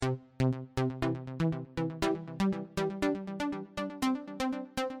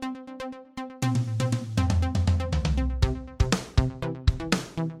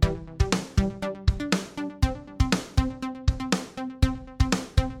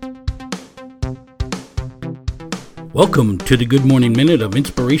Welcome to the Good Morning Minute of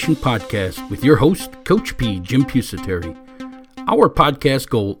Inspiration podcast with your host, Coach P. Jim Pusateri. Our podcast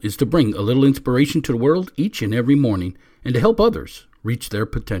goal is to bring a little inspiration to the world each and every morning and to help others reach their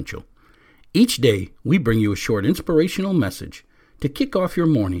potential. Each day, we bring you a short inspirational message to kick off your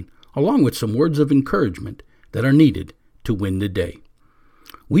morning along with some words of encouragement that are needed to win the day.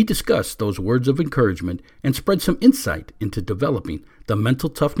 We discuss those words of encouragement and spread some insight into developing the mental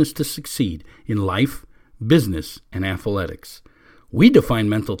toughness to succeed in life, business, and athletics. We define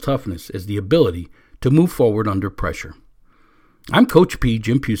mental toughness as the ability to move forward under pressure. I'm Coach P.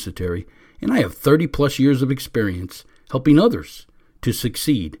 Jim Pusateri, and I have 30 plus years of experience helping others to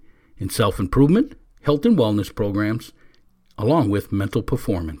succeed in self-improvement, health and wellness programs, along with mental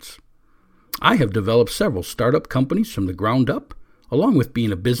performance. I have developed several startup companies from the ground up, along with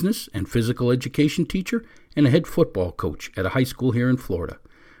being a business and physical education teacher and a head football coach at a high school here in Florida.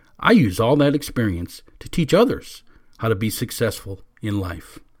 I use all that experience to teach others how to be successful in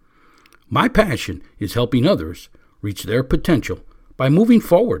life. My passion is helping others reach their potential by moving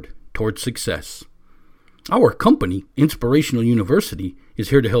forward towards success. Our company, Inspirational University, is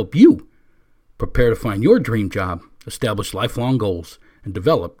here to help you prepare to find your dream job, establish lifelong goals, and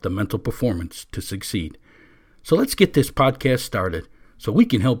develop the mental performance to succeed. So let's get this podcast started so we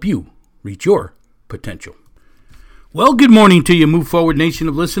can help you reach your potential. Well, good morning to you, Move Forward Nation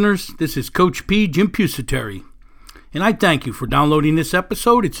of listeners. This is Coach P. Jim Pusateri, and I thank you for downloading this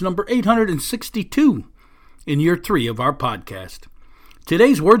episode. It's number 862 in year 3 of our podcast.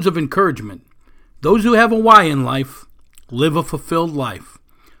 Today's words of encouragement. Those who have a why in life live a fulfilled life.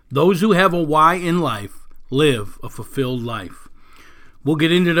 Those who have a why in life live a fulfilled life. We'll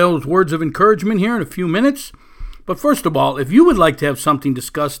get into those words of encouragement here in a few minutes. But first of all, if you would like to have something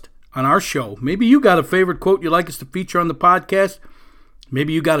discussed on our show, maybe you got a favorite quote you'd like us to feature on the podcast,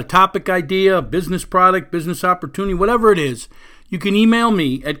 maybe you got a topic idea, a business product, business opportunity, whatever it is, you can email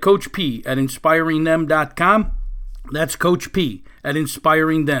me at coachp@inspiringthem.com. That's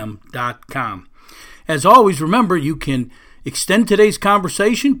coachp@inspiringthem.com. As always, remember, you can extend today's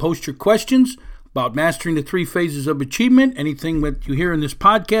conversation, post your questions about mastering the 3 phases of achievement, anything that you hear in this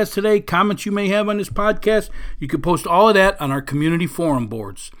podcast today, comments you may have on this podcast, you can post all of that on our community forum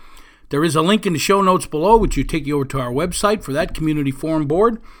boards. There is a link in the show notes below, which will take you over to our website for that community forum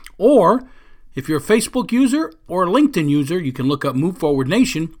board. Or if you're a Facebook user or a LinkedIn user, you can look up Move Forward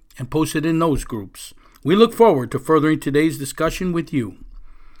Nation and post it in those groups. We look forward to furthering today's discussion with you.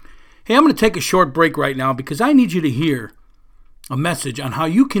 Hey, I'm going to take a short break right now because I need you to hear a message on how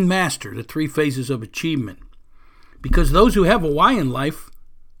you can master the 3 phases of achievement. Because those who have a why in life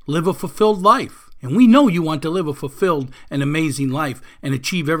live a fulfilled life. And we know you want to live a fulfilled and amazing life and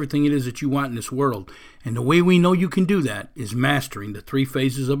achieve everything it is that you want in this world. And the way we know you can do that is mastering the 3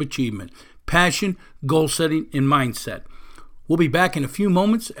 phases of achievement: passion, goal setting, and mindset. We'll be back in a few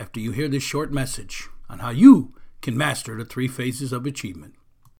moments after you hear this short message on how you can master the 3 phases of achievement.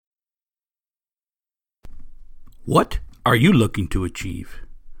 What are you looking to achieve?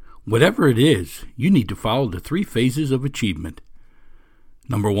 Whatever it is, you need to follow the 3 phases of achievement.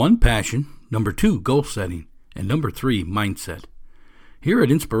 Number 1, passion. Number 2, goal setting. And number 3, mindset. Here at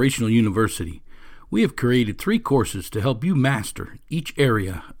Inspirational University, we have created 3 courses to help you master each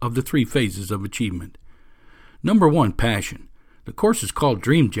area of the 3 phases of achievement. Number 1, passion. The course is called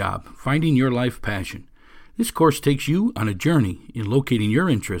Dream Job, Finding Your Life Passion. This course takes you on a journey in locating your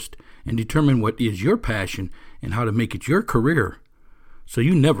interest and determine what is your passion and how to make it your career so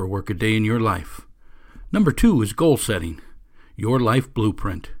you never work a day in your life. Number 2 is goal setting, Your Life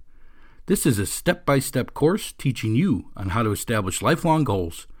Blueprint. This is a step-by-step course teaching you on how to establish lifelong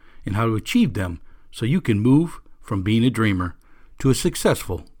goals and how to achieve them so you can move from being a dreamer to a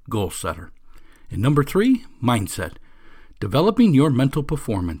successful goal setter. And number 3, mindset, developing your mental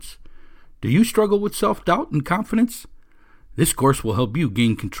performance. Do you struggle with self-doubt and confidence? This course will help you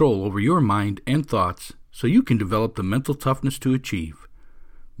gain control over your mind and thoughts so you can develop the mental toughness to achieve.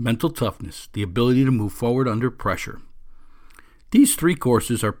 Mental toughness, the ability to move forward under pressure. These 3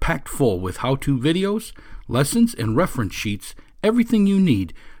 courses are packed full with how-to videos, lessons, and reference sheets, everything you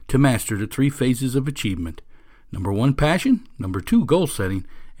need to master the 3 phases of achievement. Number 1, passion. Number 2, goal setting.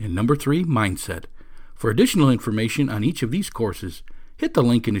 And number 3, mindset. For additional information on each of these courses, hit the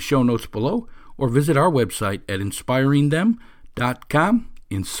link in the show notes below or visit our website at inspiringthem.com,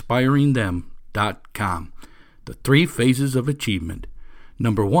 inspiringthem.com. The 3 phases of achievement.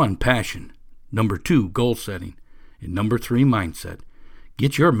 Number 1, passion. Number 2, goal setting. And number 3, mindset.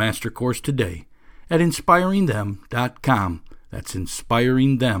 Get your master course today at inspiringthem.com. That's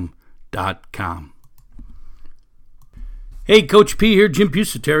inspiringthem.com. Hey, Coach P here, Jim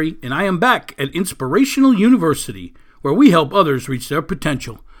Pusateri, and I am back at Inspirational University, where we help others reach their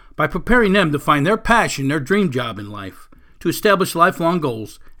potential by preparing them to find their passion, their dream job in life, to establish lifelong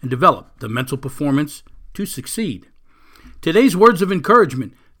goals, and develop the mental performance to succeed. Today's words of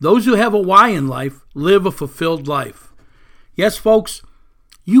encouragement: those who have a why in life live a fulfilled life. Yes, folks,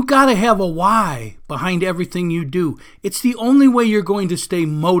 you got to have a why behind everything you do. It's the only way you're going to stay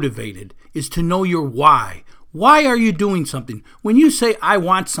motivated, is to know your why. Why are you doing something? When you say, I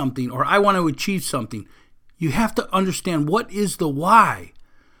want something or I want to achieve something, you have to understand what is the why.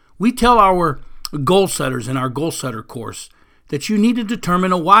 We tell our goal setters in our goal setter course that you need to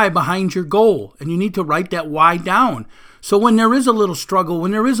determine a why behind your goal, and you need to write that why down. So when there is a little struggle,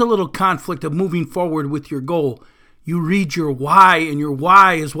 when there is a little conflict of moving forward with your goal, you read your why, and your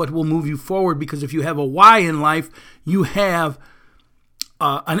why is what will move you forward, because if you have a why in life, you have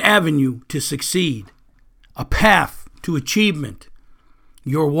an avenue to succeed, a path to achievement.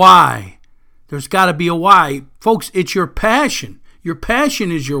 Your why. There's got to be a why. Folks, it's your passion. Your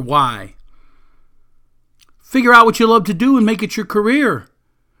passion is your why. Figure out what you love to do and make it your career.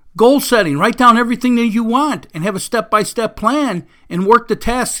 Goal setting. Write down everything that you want and have a step-by-step plan and work the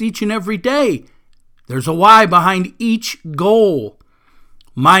tasks each and every day. There's a why behind each goal.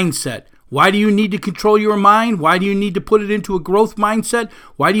 Mindset. Why do you need to control your mind? Why do you need to put it into a growth mindset?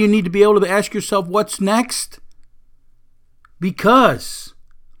 Why do you need to be able to ask yourself what's next? Because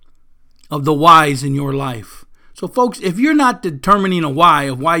of the whys in your life. So folks, if you're not determining a why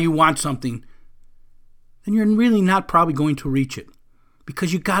of why you want something, then you're really not probably going to reach it,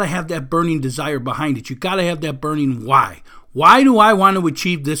 because you got to have that burning desire behind it. You got to have that burning why. Why do I want to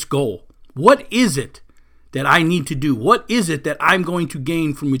achieve this goal? What is it that I need to do? What is it that I'm going to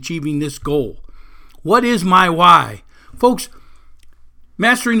gain from achieving this goal? What is my why? Folks,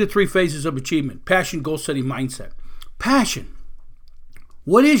 mastering the 3 phases of achievement: passion, goal setting, mindset. Passion.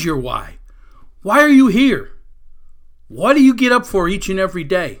 What is your why? Why are you here? What do you get up for each and every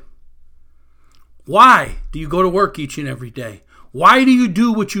day? Why do you go to work each and every day? Why do you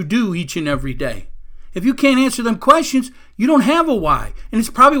do what you do each and every day? If you can't answer them questions, you don't have a why. And it's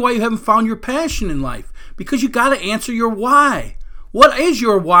probably why you haven't found your passion in life, because you got to answer your why. What is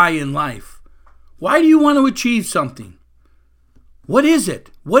your why in life? Why do you want to achieve something? What is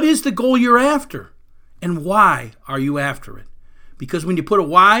it? What is the goal you're after? And why are you after it? Because when you put a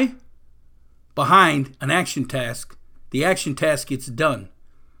why behind an action task, the action task gets done,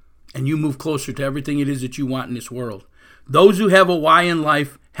 and you move closer to everything it is that you want in this world. Those who have a why in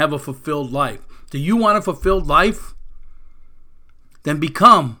life have a fulfilled life. Do you want a fulfilled life? Then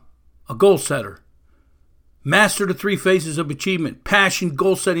become a goal setter. Master the 3 phases of achievement: passion,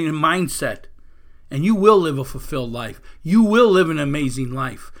 goal setting, and mindset. And you will live a fulfilled life. You will live an amazing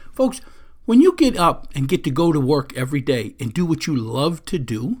life. Folks, when you get up and get to go to work every day and do what you love to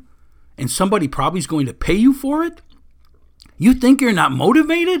do, and somebody probably is going to pay you for it, you think you're not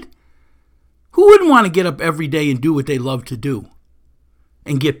motivated? Who wouldn't want to get up every day and do what they love to do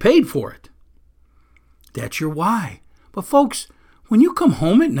and get paid for it? That's your why. But folks, when you come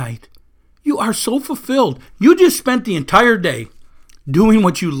home at night, you are so fulfilled. You just spent the entire day doing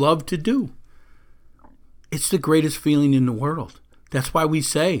what you love to do. It's the greatest feeling in the world. That's why we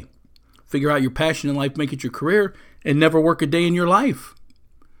say, figure out your passion in life, make it your career, and never work a day in your life.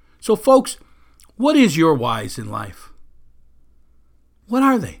 So folks, what is your whys in life? What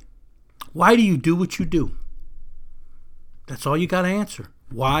are they? Why do you do what you do? That's all you got to answer.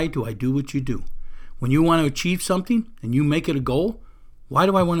 Why do I do what you do? When you want to achieve something and you make it a goal, why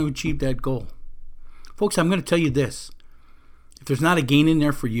do I want to achieve that goal? Folks, I'm going to tell you this. If there's not a gain in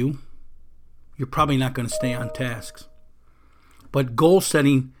there for you, you're probably not going to stay on task. But goal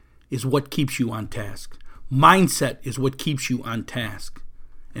setting is what keeps you on task. Mindset is what keeps you on task.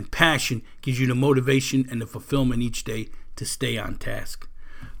 And passion gives you the motivation and the fulfillment each day to stay on task.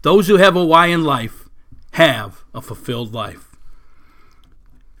 Those who have a why in life have a fulfilled life.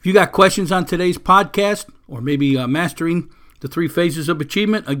 If you got questions on today's podcast, or maybe mastering the 3 phases of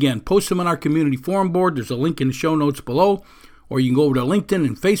achievement, again, post them on our community forum board. There's a link in the show notes below, or you can go over to LinkedIn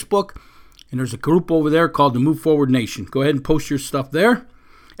and Facebook, and there's a group over there called the Move Forward Nation. Go ahead and post your stuff there.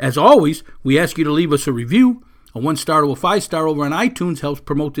 As always, we ask you to leave us a review. A 1-star to a 5-star over on iTunes helps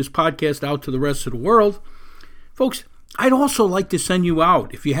promote this podcast out to the rest of the world. Folks, I'd also like to send you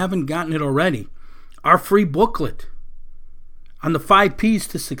out, if you haven't gotten it already, our free booklet on the 5 P's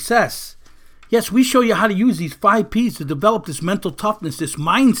to success. Yes, we show you how to use these 5 P's to develop this mental toughness, this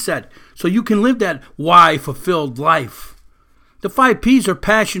mindset, so you can live that why-fulfilled life. The 5 P's are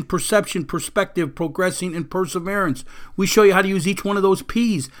passion, perception, perspective, progressing, and perseverance. We show you how to use each one of those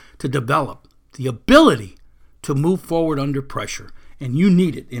P's to develop the ability to move forward under pressure, and you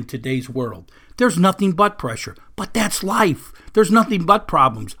need it in today's world. There's nothing but pressure, but that's life. There's nothing but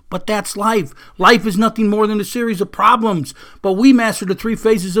problems, but that's life. Life is nothing more than a series of problems, but we master the 3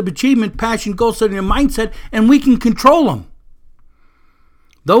 phases of achievement: passion, goal setting, and mindset, and we can control them.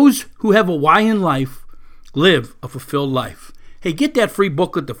 Those who have a why in life live a fulfilled life. Hey, get that free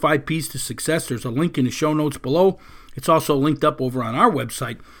booklet, The 5 P's to Success. There's a link in the show notes below. It's also linked up over on our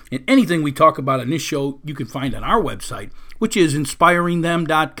website. And anything we talk about in this show, you can find on our website, which is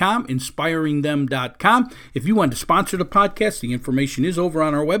inspiringthem.com, inspiringthem.com. If you want to sponsor the podcast, the information is over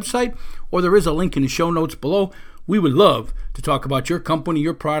on our website, or there is a link in the show notes below. We would love to talk about your company,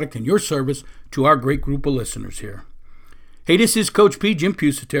 your product, and your service to our great group of listeners here. Hey, this is Coach P, Jim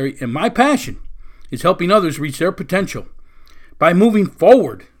Pusateri, and my passion is helping others reach their potential by moving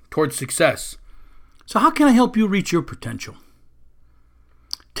forward towards success. So how can I help you reach your potential?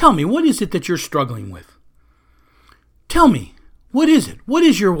 Tell me, what is it that you're struggling with? Tell me, what is it? What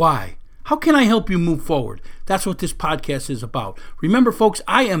is your why? How can I help you move forward? That's what this podcast is about. Remember, folks,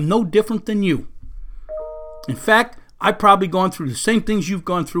 I am no different than you. In fact, I've probably gone through the same things you've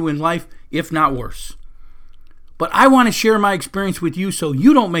gone through in life, if not worse. But I want to share my experience with you so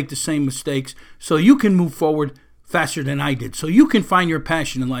you don't make the same mistakes, so you can move forward faster than I did, so you can find your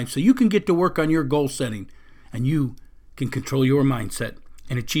passion in life, so you can get to work on your goal setting, and you can control your mindset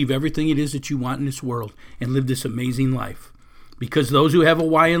and achieve everything it is that you want in this world and live this amazing life. Because those who have a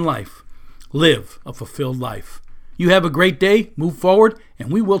why in life live a fulfilled life. You have a great day, move forward, and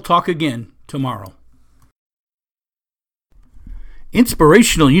we will talk again tomorrow.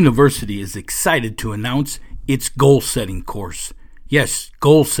 Inspirational University is excited to announce its goal setting course. Yes,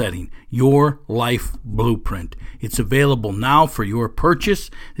 goal setting, your life blueprint. It's available now for your purchase.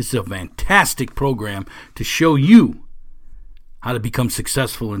 This is a fantastic program to show you how to become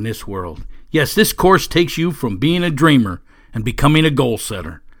successful in this world. Yes, this course takes you from being a dreamer and becoming a goal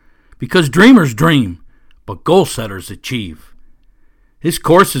setter. Because dreamers dream, but goal setters achieve. This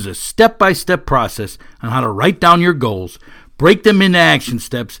course is a step-by-step process on how to write down your goals, break them into action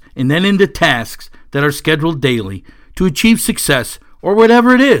steps, and then into tasks that are scheduled daily to achieve success or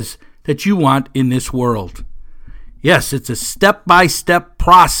whatever it is that you want in this world. Yes, it's a step-by-step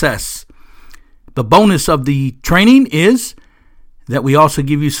process. The bonus of the training is that we also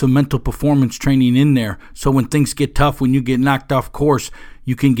give you some mental performance training in there. So when things get tough, when you get knocked off course,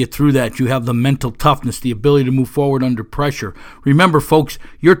 you can get through that. You have the mental toughness, the ability to move forward under pressure. Remember, folks,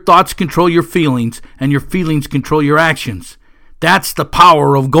 your thoughts control your feelings, and your feelings control your actions. That's the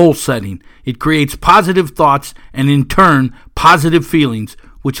power of goal setting. It creates positive thoughts and, in turn, positive feelings,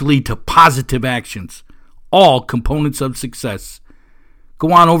 which lead to positive actions. All components of success.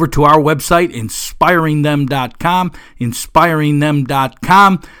 Go on over to our website, inspiringthem.com,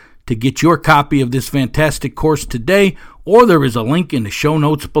 inspiringthem.com, to get your copy of this fantastic course today, or there is a link in the show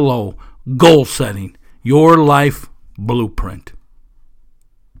notes below. Goal setting, your life blueprint.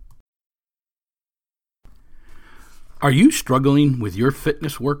 Are you struggling with your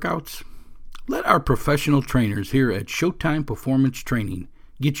fitness workouts? Let our professional trainers here at Showtime Performance Training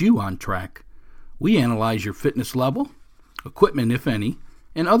get you on track. We analyze your fitness level, equipment if any,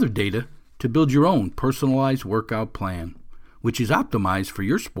 and other data to build your own personalized workout plan, which is optimized for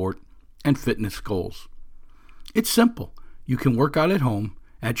your sport and fitness goals. It's simple. You can work out at home,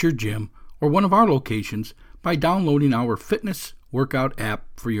 at your gym, or one of our locations by downloading our fitness workout app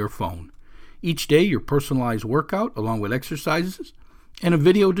for your phone. Each day, your personalized workout, along with exercises and a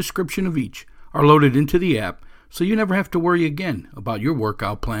video description of each, are loaded into the app, so you never have to worry again about your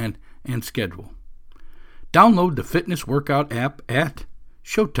workout plan and schedule. Download the fitness workout app at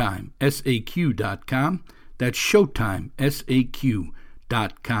ShowtimeSAQ.com. That's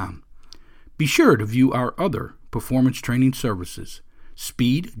ShowtimeSAQ.com. Be sure to view our other performance training services: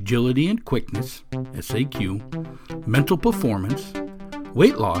 Speed, Agility, and Quickness, SAQ, Mental Performance,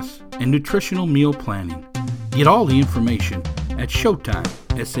 Weight Loss, and Nutritional Meal Planning. Get all the information at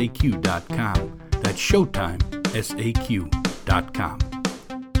ShowtimeSAQ.com. That's ShowtimeSAQ.com.